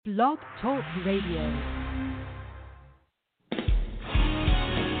Blog Talk Radio.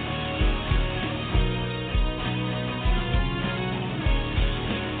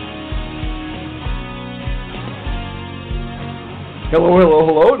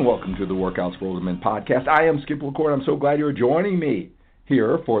 Hello, and welcome to the Workouts for Older Men podcast. I am Skip LaCour. I'm so glad you're joining me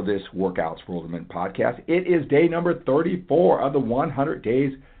here for this Workouts for Older Men podcast. It is day number 34 of the 100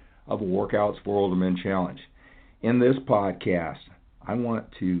 Days of Workouts for Older Men Challenge. In this podcast, I want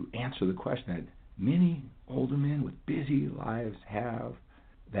to answer the question that many older men with busy lives have,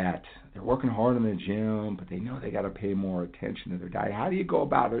 that they're working hard in the gym, but they know they got to pay more attention to their diet. How do you go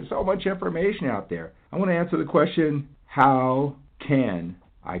about it? There's so much information out there. I want to answer the question, how can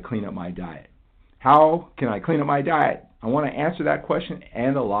I clean up my diet? How can I clean up my diet? I want to answer that question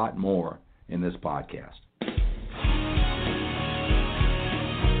and a lot more in this podcast.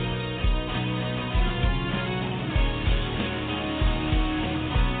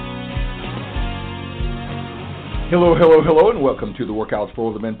 Hello, and welcome to the Workouts for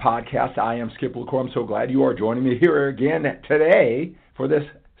Older Men podcast. I am Skip LaCour. I'm so glad you are joining me here again today for this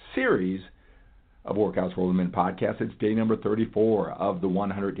series of Workouts for Older Men podcast. It's day number 34 of the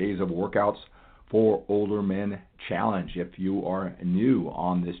 100 Days of Workouts for Older Men Challenge. If you are new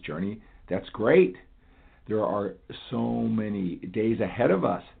on this journey, that's great. There are so many days ahead of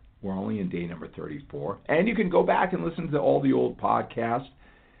us. We're only in day number 34. And you can go back and listen to all the old podcasts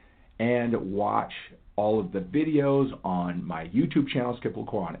and watch all of the videos on my YouTube channel, Skip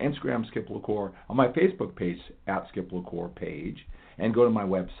LaCour, on Instagram, Skip LaCour, on my Facebook page, at Skip LaCour page, and go to my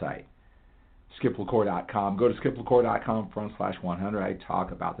website, skiplacour.com. Go to skiplacour.com/100. I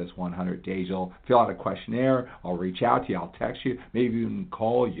talk about this 100 days. You'll fill out a questionnaire. I'll reach out to you. I'll text you, maybe even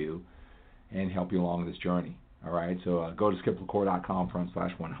call you and help you along this journey. All right, so go to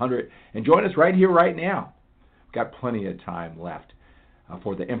skiplacour.com/100 and join us right here, right now. We've got plenty of time left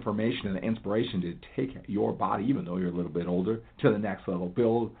for the information and the inspiration to take your body, even though you're a little bit older, to the next level.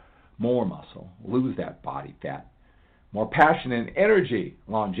 Build more muscle, lose that body fat, more passion and energy,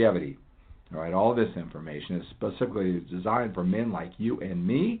 longevity. All right, all this information is specifically designed for men like you and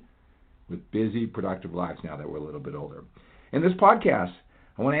me with busy, productive lives now that we're a little bit older. In this podcast,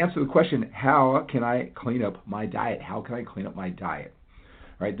 I want to answer the question, how can I clean up my diet? How can I clean up my diet?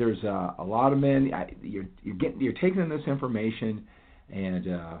 All right, there's a lot of men, you're taking in this information, and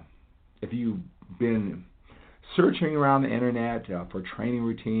if you've been searching around the internet for training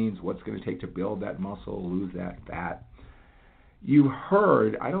routines, what's going to take to build that muscle, lose that fat, you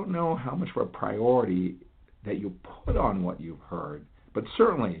heard, I don't know how much of a priority that you put on what you've heard, but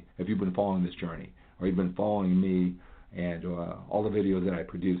certainly if you've been following this journey or you've been following me and all the videos that I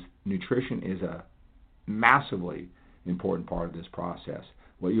produce, nutrition is a massively important part of this process.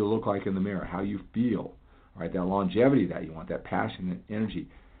 What you look like in the mirror, how you feel, right? That longevity that you want, that passion and energy.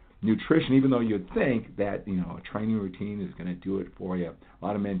 Nutrition, even though you'd think that, a training routine is going to do it for you, a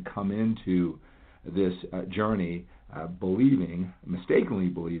lot of men come into this journey mistakenly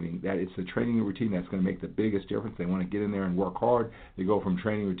believing that it's the training routine that's going to make the biggest difference. They want to get in there and work hard. They go from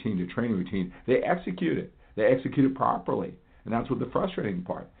training routine to training routine. They execute it. They execute it properly. And that's what the frustrating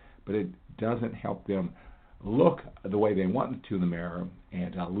part. But it doesn't help them look the way they want to in the mirror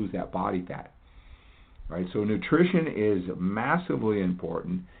and lose that body fat. Right? So nutrition is massively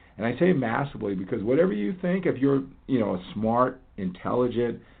important. And I say massively because whatever you think, if you're a smart,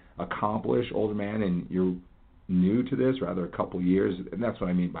 intelligent, accomplished older man and you're new to this, rather a couple years, and that's what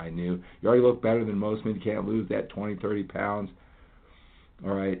I mean by new. You already look better than most men. You can't lose that 20, 30 pounds.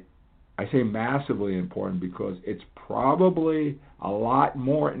 All right. I say massively important because it's probably a lot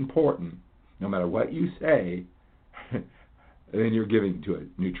more important, no matter what you say, than you're giving to it,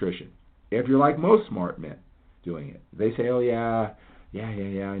 nutrition. If you're like most smart men doing it, they say, oh, yeah,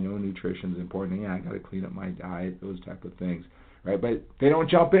 I know nutrition's important. Yeah, I got to clean up my diet, those type of things. Right? But they don't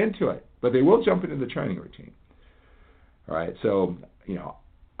jump into it. But they will jump into the training routine. All right, so,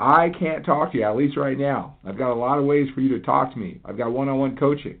 I can't talk to you, at least right now. I've got a lot of ways for you to talk to me. I've got one-on-one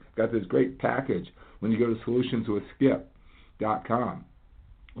coaching. I've got this great package when you go to solutionswithskip.com,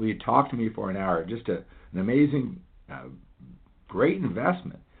 where you talk to me for an hour. Just an amazing, great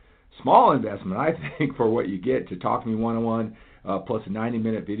investment. Small investment, I think, for what you get to talk to me one-on-one, plus a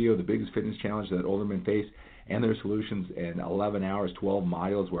 90-minute video, the biggest fitness challenge that older men face, and their solutions in 11 hours, 12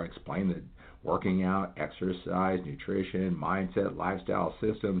 modules, where I explain the working out, exercise, nutrition, mindset, lifestyle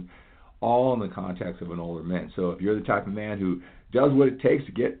systems, all in the context of an older man. So if you're the type of man who does what it takes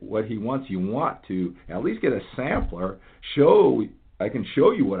to get what he wants, you want to at least get a sampler, I can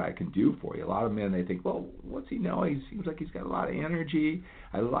show you what I can do for you. A lot of men, they think, well, what's he know? He seems like he's got a lot of energy.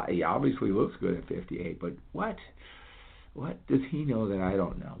 He obviously looks good at 58, but what? what does he know that I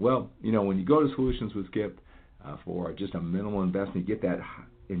don't know? Well, when you go to Solutions with Skip for just a minimal investment, you get that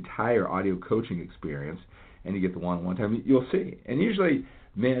entire audio coaching experience, and you get the one-on-one time. You'll see. And usually,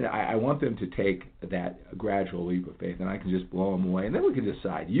 men, I want them to take that gradual leap of faith, and I can just blow them away. And then we can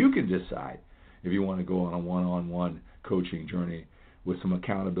decide. You can decide if you want to go on a one-on-one coaching journey with some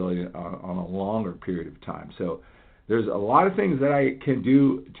accountability on a longer period of time. So there's a lot of things that I can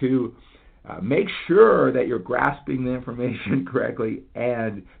do to make sure that you're grasping the information correctly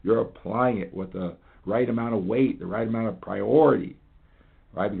and you're applying it with the right amount of weight, the right amount of priority,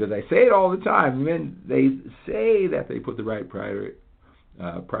 right? Because I say it all the time. Men, they say that they put the right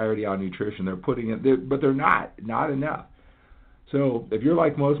priority on nutrition. They're putting it, but they're not enough. So if you're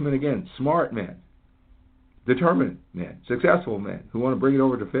like most men, again, smart men, determined men, successful men who want to bring it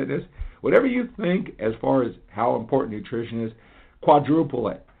over to fitness, whatever you think as far as how important nutrition is, quadruple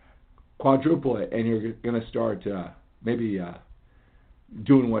it, and you're going to start maybe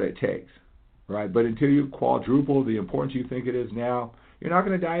doing what it takes, right? But until you quadruple the importance you think it is now, you're not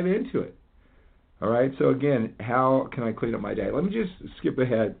going to dive into it, all right? So again, how can I clean up my diet? Let me just skip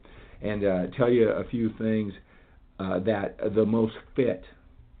ahead and tell you a few things that the most fit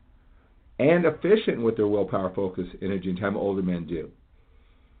and efficient with their willpower, focus, energy, and time older men do.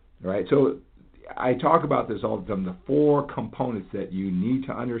 All right, so I talk about this all the time, the 4 components that you need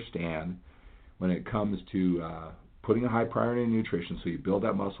to understand when it comes to putting a high priority in nutrition so you build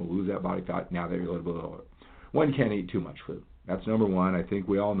that muscle, lose that body fat now that you're a little bit older. One, can't eat too much food. That's number one. I think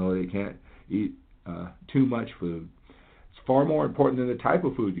we all know that you can't eat too much food. It's far more important than the type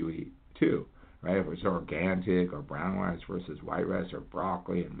of food you eat, too. Right, if it's organic or brown rice versus white rice or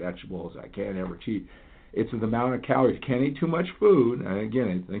broccoli and vegetables, I can't ever cheat. It's the amount of calories. You can't eat too much food, and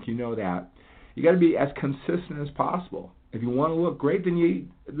again, I think you know that. You got to be as consistent as possible. If you want to look great, then you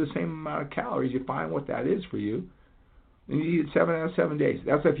eat the same amount of calories. You find what that is for you, and you eat it 7 out of 7 days.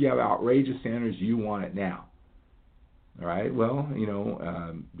 That's if you have outrageous standards, you want it now. All right, well,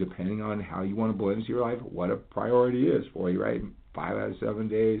 depending on how you want to blend into your life, what a priority is for you, right? 5 out of 7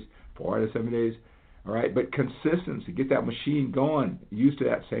 days, 4 out of 7 days, all right? But consistency, get that machine going, used to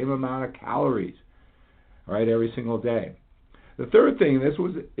that same amount of calories, all right, every single day. The third thing,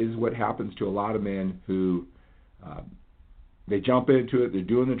 is what happens to a lot of men who they jump into it, they're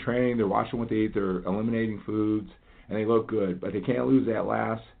doing the training, they're watching what they eat, they're eliminating foods, and they look good, but they can't lose that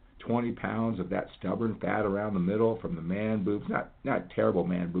last 20 pounds of that stubborn fat around the middle from the man boobs, not terrible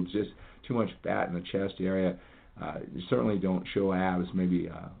man boobs, just too much fat in the chest area. You certainly don't show abs, maybe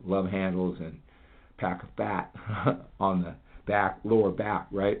love handles and pack of fat on the lower back,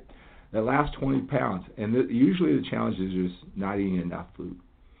 right? That last 20 pounds, and usually the challenge is just not eating enough food.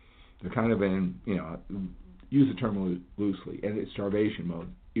 They're kind of in, use the term loosely, and it's starvation mode.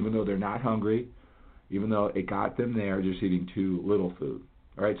 Even though they're not hungry, even though it got them there, just eating too little food.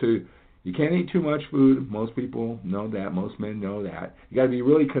 All right, so you can't eat too much food. Most people know that. Most men know that. You got to be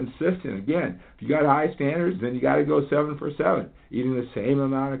really consistent. Again, if you got high standards, then you got to go 7 for 7, eating the same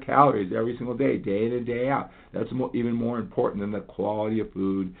amount of calories every single day, day in and day out. That's even more important than the quality of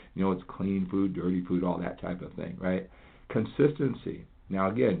food. It's clean food, dirty food, all that type of thing, right? Consistency.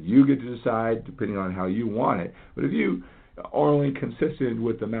 Now, again, you get to decide depending on how you want it. But if you are only consistent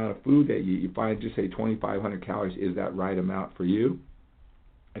with the amount of food that you find, just say 2,500 calories is that right amount for you.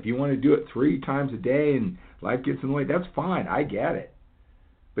 If you want to do it 3 times a day and life gets in the way, that's fine. I get it.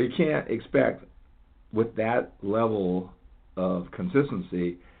 But you can't expect with that level of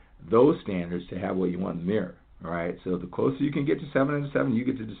consistency, those standards to have what you want in the mirror. All right? So the closer you can get to 7 out of 7, you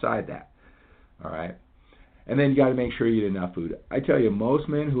get to decide that. All right? And then you got to make sure you eat enough food. I tell you, most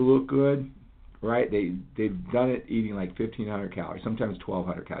men who look good, right, they've done it eating like 1,500 calories, sometimes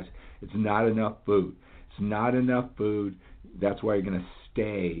 1,200 calories. It's not enough food. It's not enough food. That's why you're going to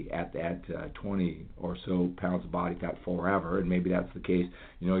stay at that 20 or so pounds of body fat forever, and maybe that's the case.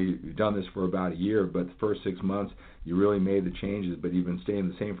 You've done this for about a year, but the first 6 months you really made the changes, but you've been staying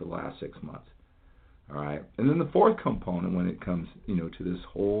the same for the last 6 months. All right, and then the fourth component when it comes, to this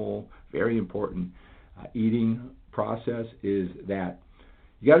whole very important eating process is that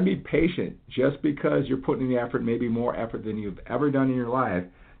you got to be patient. Just because you're putting in the effort, maybe more effort than you've ever done in your life,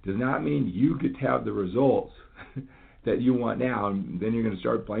 does not mean you get to have the results that you want now, and then you're going to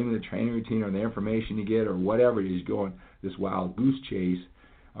start blaming the training routine or the information you get or whatever. You're just going this wild goose chase,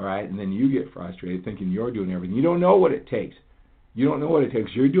 all right, and then you get frustrated thinking you're doing everything. You don't know what it takes. You don't know what it takes.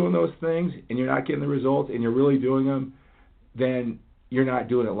 You're doing those things, and you're not getting the results, and you're really doing them, then you're not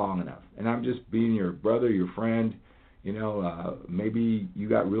doing it long enough. And I'm just being your brother, your friend. Maybe you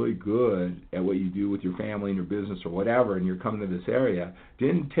got really good at what you do with your family and your business or whatever, and you're coming to this area.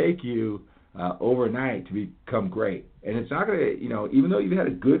 Didn't take you overnight to become great. And it's not going to, even though you've had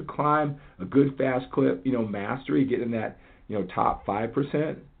a good climb, a good fast clip, mastery, getting that, top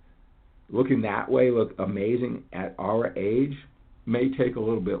 5%, looking that way, look amazing at our age, may take a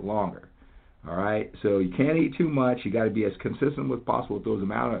little bit longer. All right, so you can't eat too much. You got to be as consistent as possible with those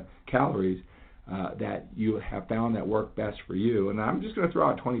amount of calories that you have found that work best for you. And I'm just going to throw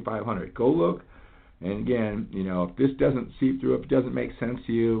out 2,500. Go look. And again, if this doesn't seep through, if it doesn't make sense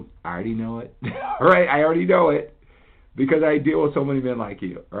to you, I already know it. All right, I already know it because I deal with so many men like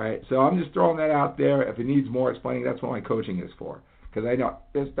you. All right, so I'm just throwing that out there. If it needs more explaining, that's what my coaching is for. Because I know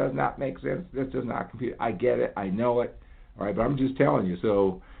this does not make sense. This does not compute. I get it. I know it. All right, but I'm just telling you.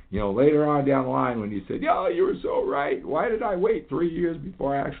 So, later on down the line when you said, you were so right. Why did I wait 3 years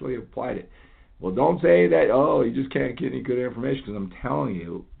before I actually applied it? Well, don't say that, you just can't get any good information, because I'm telling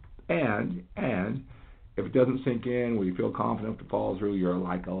you. And if it doesn't sink in, where you feel confident to follow through, you're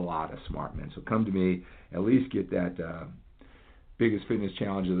like a lot of smart men. So come to me, at least get that biggest fitness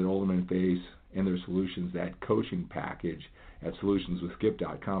challenge that older men face and their solutions, that coaching package at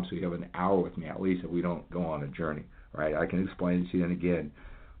solutionswithskip.com, so you have an hour with me at least if we don't go on a journey. Right? I can explain it to you. And again,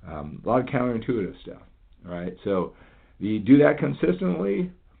 a lot of counterintuitive stuff. All right? So you do that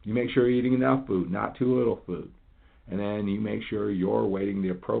consistently. You make sure you're eating enough food, not too little food. And then you make sure you're waiting the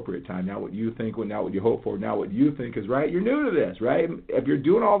appropriate time, not what you think, not what you hope for, not what you think is right. You're new to this, right? If you're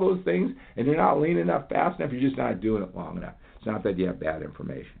doing all those things and you're not lean enough, fast enough, you're just not doing it long enough. It's not that you have bad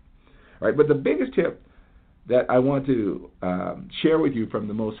information. All right? But the biggest tip that I want to share with you from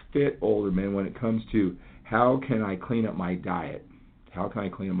the most fit older men when it comes to how can I clean up my diet? How can I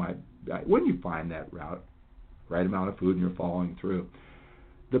clean up my diet? When you find that right amount of food and you're following through,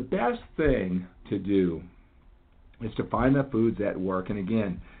 the best thing to do is to find the foods that work. And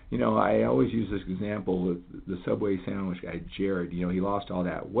again, I always use this example with the Subway sandwich guy, Jared. He lost all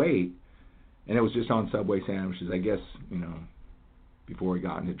that weight, and it was just on Subway sandwiches, I guess, before he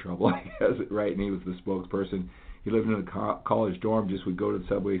got into trouble, I guess, right? And he was the spokesperson. He lived in a college dorm, just would go to the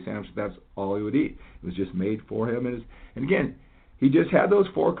Subway sandwich. That's all he would eat. It was just made for him. And again, he just had those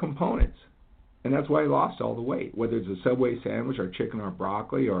 4 components. And that's why he lost all the weight. Whether it's a Subway sandwich or chicken or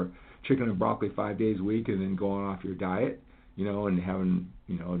broccoli, or chicken and broccoli 5 days a week and then going off your diet, and having,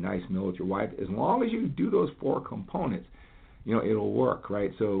 a nice meal with your wife. As long as you do those 4 components, it'll work,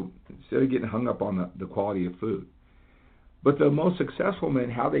 right? So instead of getting hung up on the quality of food. But the most successful men,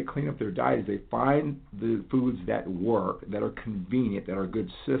 how they clean up their diet is they find the foods that work, that are convenient, that are a good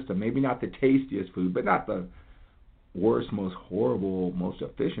system. Maybe not the tastiest food, but not the worst, most horrible, most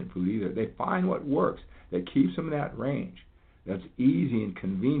efficient food either. They find what works, that keeps them in that range, that's easy and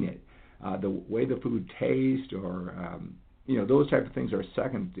convenient. The way the food tastes or, those type of things are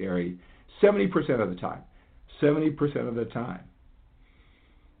secondary 70% of the time. 70% of the time.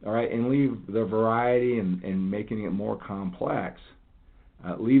 All right, and leave the variety and making it more complex.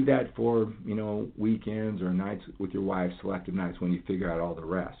 Leave that for, weekends or nights with your wife, selective nights when you figure out all the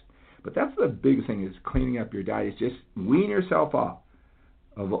rest. But that's the biggest thing, is cleaning up your diet. Is just wean yourself off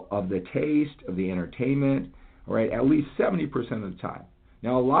of the taste, of the entertainment, all right, at least 70% of the time.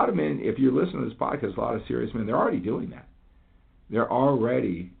 Now, a lot of men, if you're listening to this podcast, a lot of serious men, they're already doing that. They're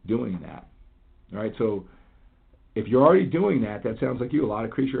already doing that. All right, so if you're already doing that, that sounds like you. A lot of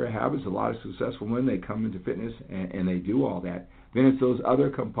creature habits, a lot of successful men, they come into fitness and they do all that. Then it's those other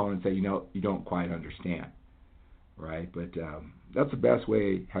components that you don't quite understand, right? But that's the best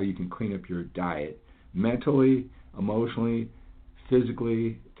way how you can clean up your diet, mentally, emotionally,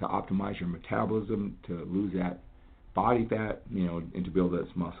 physically, to optimize your metabolism, to lose that body fat, and to build this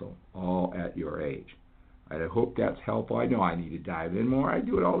muscle, all at your age. Right? I hope that's helpful. I know I need to dive in more. I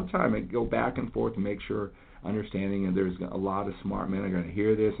do it all the time. I go back and forth to make sure understanding, and there's a lot of smart men are going to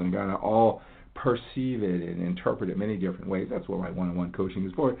hear this and are going to all perceive it and interpret it many different ways. That's what my one-on-one coaching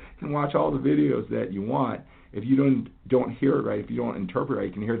is for. You can watch all the videos that you want. If you don't hear it right, if you don't interpret it right,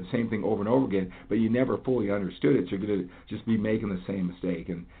 you can hear the same thing over and over again, but you never fully understood it, so you're going to just be making the same mistake.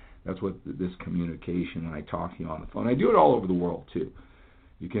 And that's what this communication, when I talk to you on the phone. I do it all over the world, too.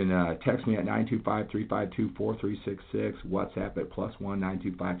 You can text me at 925-352-4366, WhatsApp at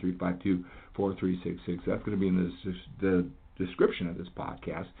 +1-925-352-4366. That's going to be in the description of this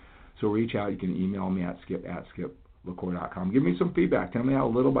podcast. So reach out. You can email me at skip@skiplacour.com. Give me some feedback. Tell me how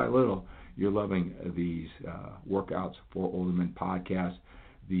little by little you're loving these Workouts for Older Men podcast,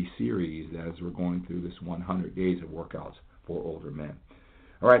 the series as we're going through this 100 days of workouts for older men.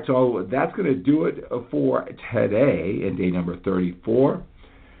 All right, so that's going to do it for today in day number 34.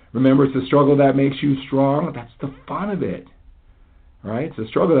 Remember, it's the struggle that makes you strong. That's the fun of it. Right? It's the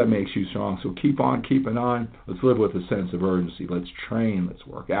struggle that makes you strong. So keep on keeping on. Let's live with a sense of urgency. Let's train. Let's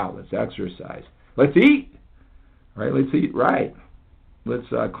work out. Let's exercise. Let's eat. Right? Let's eat right. Let's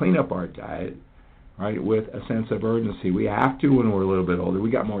clean up our diet. Right? With a sense of urgency. We have to when we're a little bit older.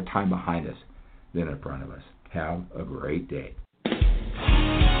 We got more time behind us than in front of us. Have a great day.